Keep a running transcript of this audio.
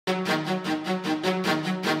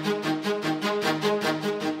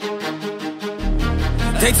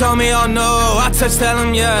They told me, oh no, I touch, tell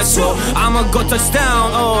them yes. So I'ma go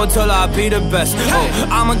touchdown, oh, till I be the best. Oh,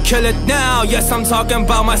 I'ma kill it now, yes, I'm talking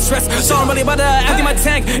about my stress. So I'm really about to empty my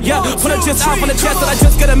tank, yeah. Put it just out on the chest, but I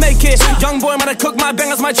just gotta make it. Young boy, might cook my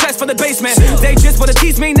bangers, my chest for the basement. They just wanna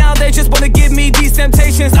tease me now, they just wanna give me these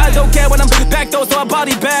temptations. I don't care when I'm back though, so I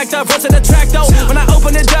body backed up. Rush to the track though, when I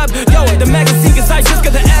open it up, yo, the magazine, cause I just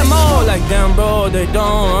got the ammo. Like damn bro, they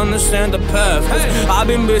don't understand the path. I've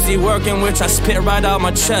been busy working, which I spit right out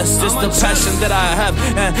my chest. It's the passion that I have,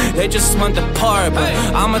 and they just want the part. But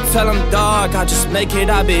I'ma tell them, dog, I just make it,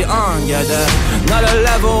 I be on. Yeah, another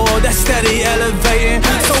level, that's steady elevating.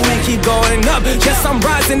 So we keep going up, yes, I'm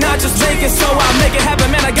rising, I just make it. So I make it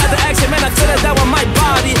happen, man, I got the action, man, I feel it down with my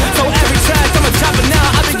body. So every track, I'ma drop it now,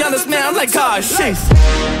 I be honest, man, I'm like, gosh, jeez.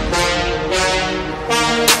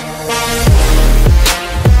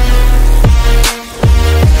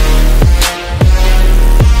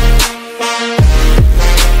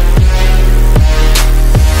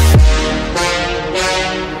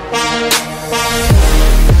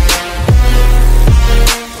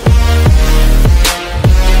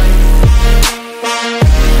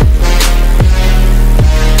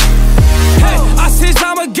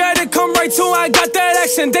 I got that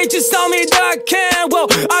action, they just tell me that I can. Well,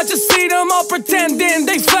 I just see them all pretending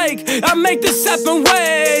they fake. I make this happen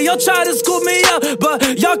way. Y'all try to scoop me up,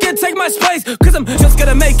 but y'all can't take my space, cause I'm just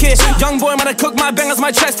gonna make it. Young boy, might cook my bangers,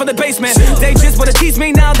 my chest for the basement. They just wanna tease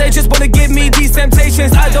me now, they just wanna give me these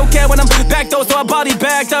temptations. I don't care when I'm back though, so I body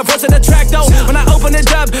backed up. Rush to the track though, when I open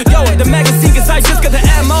it up, yo, the magazine, cause I just got the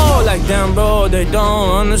ammo. Like damn bro, they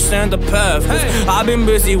don't understand the path. I've been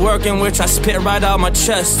busy working, which I spit right out my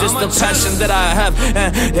chest. It's the passion that I have,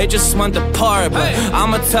 and they just want the part. But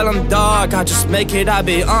I'ma tell them, dog, I just make it, I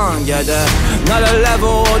be on. Yeah, another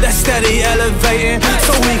level, that's steady elevating.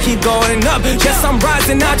 So we keep going up, yes, I'm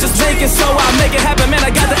rising, I just make it. So I make it happen, man,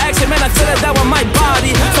 I got the action, man, I feel it down with my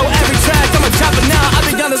body. So every track, I'ma drop it now,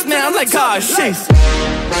 I be honest, man, I'm like, gosh, jeez.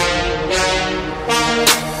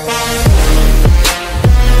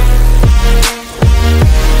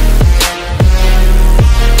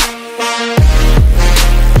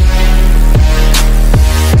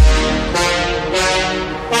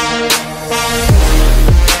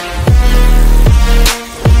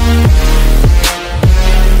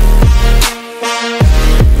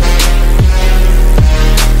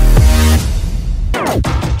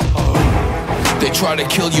 Try to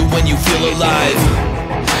kill you when you feel alive.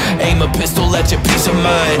 Aim a pistol at your peace of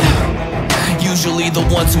mind. Usually the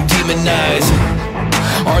ones who demonize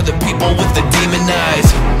are the people with the demon eyes.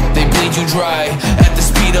 They bleed you dry at the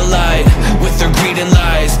speed of light with their greed and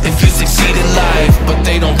lies. If you succeed in life, but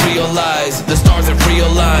they don't realize the stars have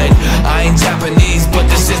realigned. I ain't Japanese, but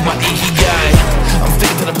this is my ikigai. I'm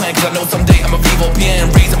sticking to the plan cause I know someday I'm a vivo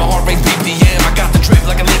PN. Raising my heart rate BPM, I got the drip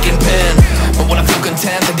like a Lincoln pen. But when I feel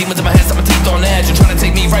content, the demons in my head set my teeth on edge and trying to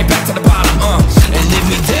take me right back to the bottom, and leave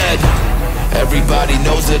me dead. Everybody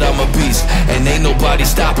knows that I'm a beast, and ain't nobody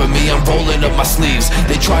stopping me, I'm rolling up my sleeves.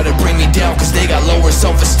 They try to bring me down cause they got lower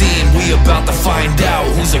self-esteem. We about to find out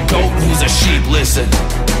who's a goat, who's a sheep. Listen,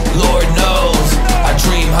 Lord knows I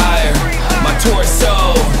dream higher. My torso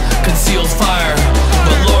conceals fire,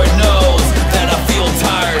 but Lord knows that I feel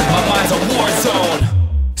tired. My mind's a war zone.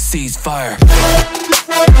 Cease fire.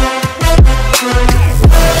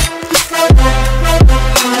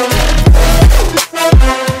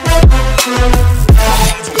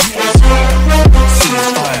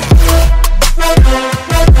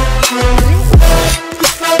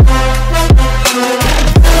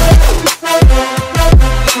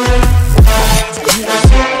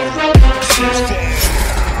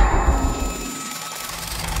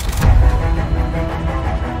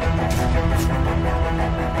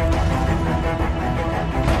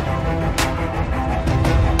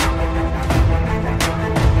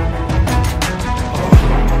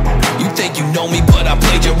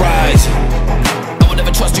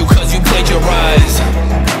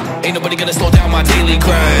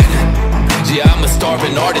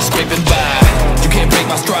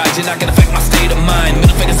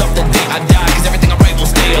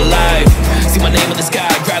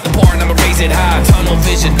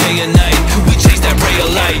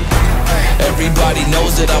 Everybody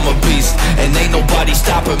knows that I'm a beast, and ain't nobody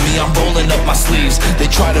stopping me, I'm rolling up my sleeves. They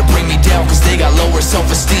try to bring me down cause they got lower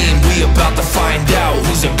self-esteem. We about to find out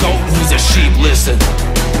who's a goat, who's a sheep. Listen,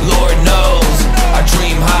 Lord knows I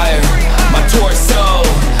dream higher. My torso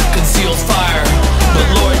conceals fire, but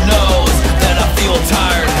Lord knows that I feel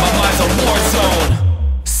tired. My mind's a war zone.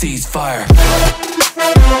 Cease fire.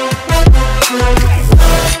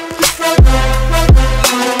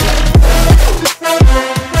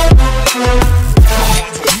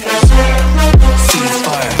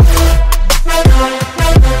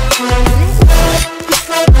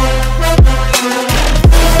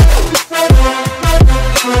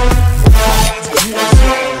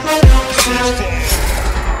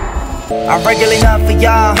 I regularly hunt for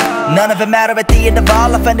y'all. None of it matter at the end of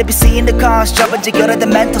all. Offended be seeing the cons. Jumping to good at the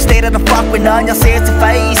mental state of the fuck with none. Y'all say it's a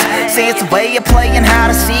phase. Say it's a way of playing, how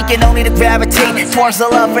to seek and only to gravitate towards the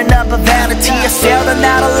love and up of vanity. I sail the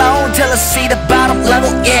night alone till I see the bottom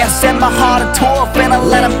level. Yeah, set my heart into a fin. I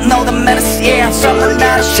let them know the menace. Yeah, something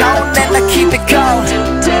that is shown and I keep it cold.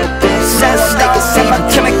 Says no, set my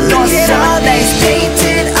chemical Sundays.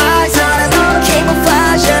 Painted eyes on it,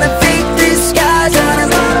 camouflage on it, fake disguise on it.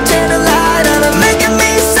 Turn the light on it, making me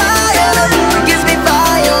silent. Gives me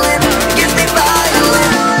violent, gives me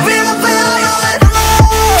violent. Real violent.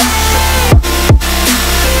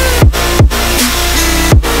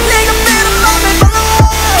 Nigga, feel the moment below.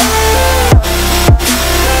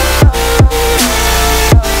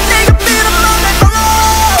 Nigga, feel the moment below.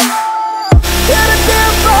 Feel the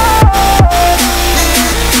tempo.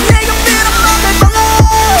 Nigga, feel the moment below.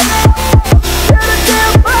 Feel the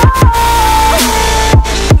tempo.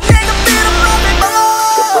 Nigga, feel the moment below.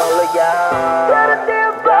 Feel the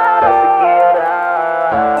tempo.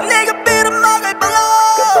 Nigga, feel the moment below.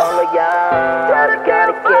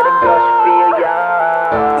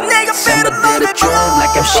 Nigga, feel the moment below.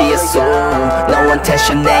 Like I'm she assume. No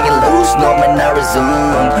intention, then you lose. No man, I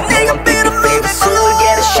resume. Nigga, feel the moment Soon below.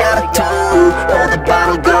 get a shot or two. Hold the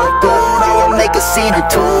bottle, go gold. I'll make a scene or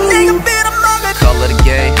two. Nigga, feel the moment. Call it a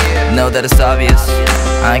game, know that it's obvious.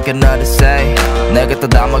 I ain't got nothing to say, 내가 또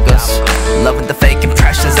담아갔어. Loving the fake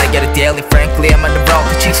impressions, I get it daily. Frankly, I'm on the road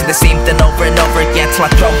to chasing the same thing over and over again till I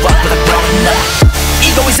throw up with a grown up.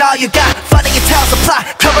 Ego is all you got, funding your tells the plot.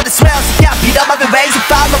 Cover the smells you got, beat up my ways and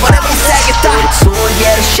follow whatever you say you thought. Soon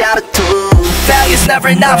get a shot or two. Failure's never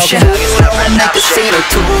an option. Make a scene or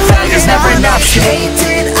two. Failure's never an option.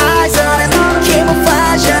 Painted eyes on it,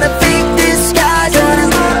 camouflage on it.